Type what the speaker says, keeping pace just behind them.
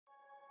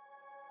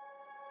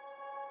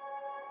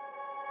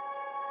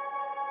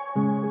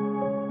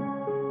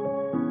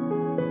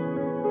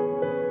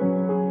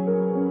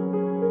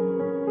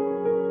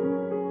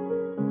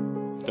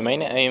The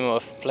main aim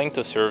of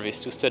PlanktoSERV is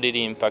to study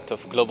the impact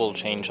of global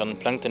change on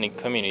planktonic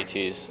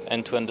communities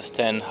and to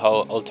understand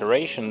how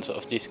alterations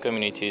of these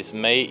communities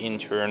may in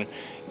turn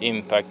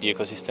impact the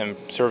ecosystem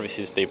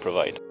services they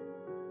provide.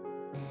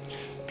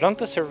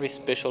 PlanktoSERV is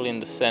special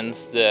in the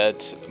sense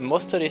that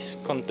most studies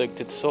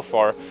conducted so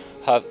far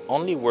have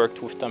only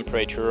worked with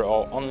temperature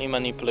or only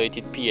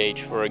manipulated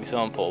pH, for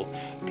example.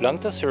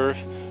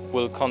 PlanktoSERV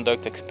will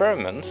conduct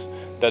experiments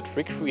that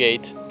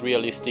recreate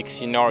realistic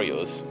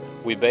scenarios.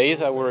 We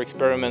base our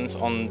experiments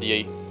on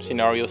the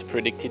scenarios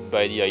predicted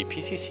by the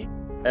IPCC.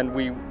 And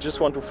we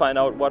just want to find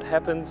out what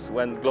happens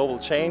when global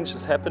change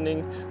is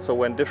happening. So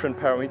when different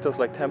parameters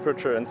like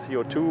temperature and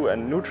CO2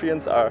 and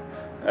nutrients are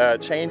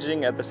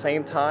changing at the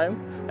same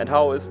time, and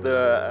how is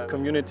the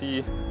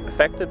community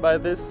affected by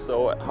this?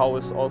 So how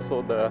is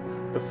also the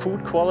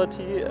food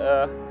quality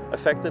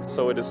affected?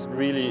 So it is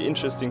really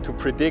interesting to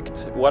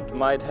predict what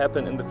might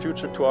happen in the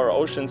future to our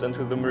oceans and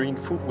to the marine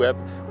food web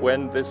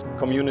when this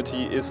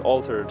community is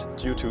altered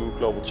due to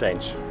global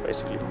change,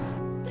 basically.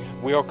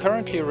 We are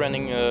currently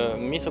running a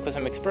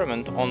mesocosm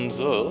experiment on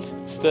Zoles,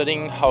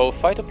 studying how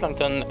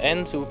phytoplankton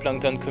and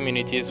zooplankton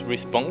communities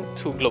respond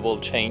to global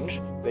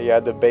change. They are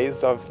the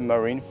base of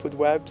marine food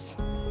webs,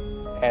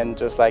 and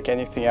just like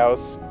anything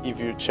else, if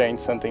you change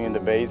something in the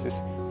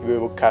basis, it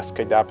will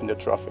cascade up in the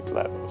trophic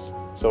levels.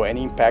 So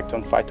any impact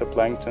on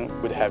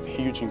phytoplankton would have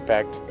huge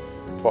impact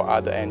for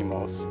other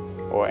animals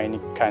or any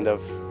kind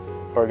of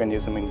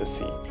organism in the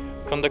sea.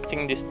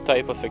 Conducting this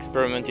type of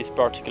experiment is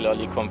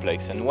particularly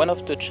complex, and one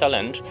of the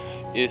challenges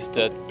is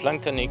that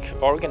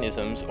planktonic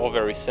organisms are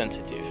very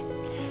sensitive.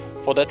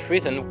 For that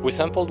reason, we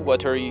sampled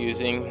water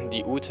using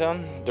the UTA,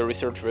 the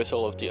research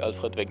vessel of the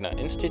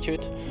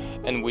Alfred-Wegener-Institut,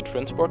 and we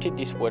transported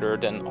this water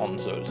then on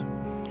Zoles.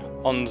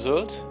 On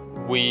Zoles,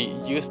 we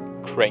used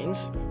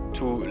cranes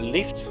to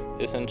lift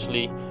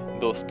essentially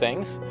those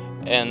tanks,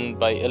 and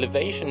by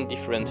elevation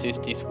differences,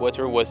 this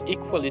water was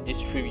equally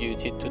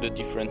distributed to the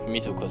different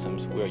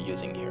mesocosms we are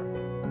using here.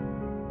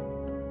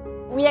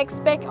 We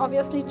expect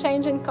obviously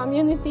change in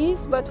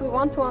communities, but we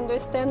want to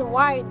understand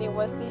why there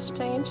was this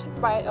change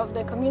of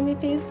the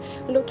communities,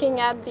 looking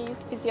at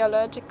these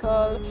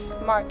physiological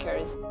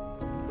markers.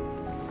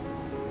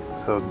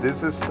 So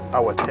this is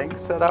our tank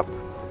setup,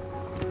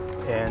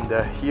 and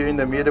here in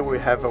the middle we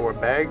have our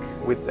bag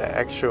with the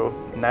actual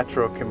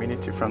natural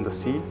community from the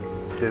sea.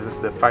 This is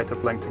the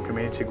phytoplankton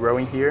community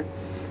growing here,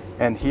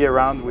 and here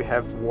around we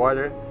have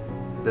water.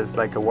 There's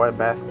like a water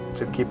bath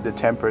to keep the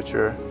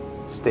temperature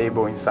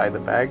stable inside the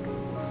bag.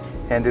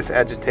 And this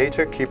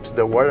agitator keeps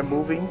the water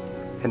moving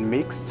and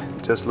mixed,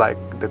 just like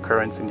the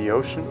currents in the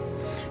ocean.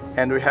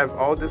 And we have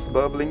all this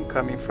bubbling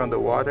coming from the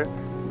water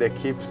that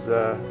keeps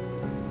the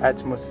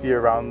atmosphere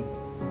around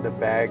the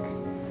bag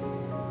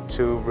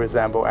to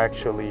resemble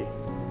actually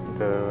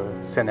the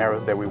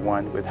scenarios that we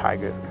want with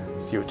higher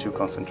CO2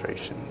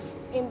 concentrations.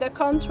 In the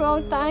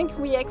control tank,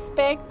 we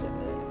expect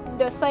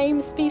the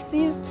same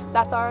species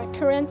that are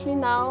currently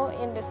now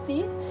in the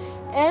sea.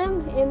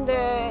 And in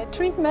the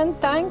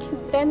treatment tank,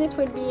 then it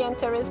will be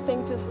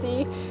interesting to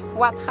see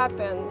what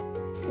happened.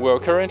 We are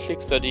currently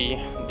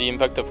studying the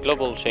impact of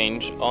global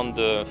change on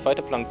the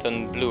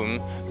phytoplankton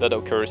bloom that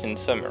occurs in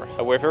summer.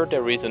 However,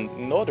 there is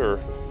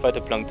another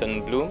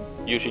phytoplankton bloom,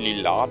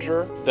 usually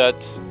larger,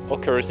 that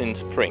occurs in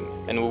spring.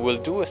 And we will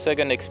do a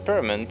second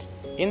experiment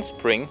in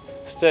spring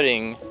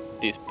studying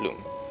this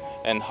bloom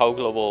and how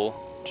global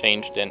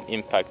change then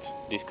impacts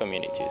these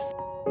communities.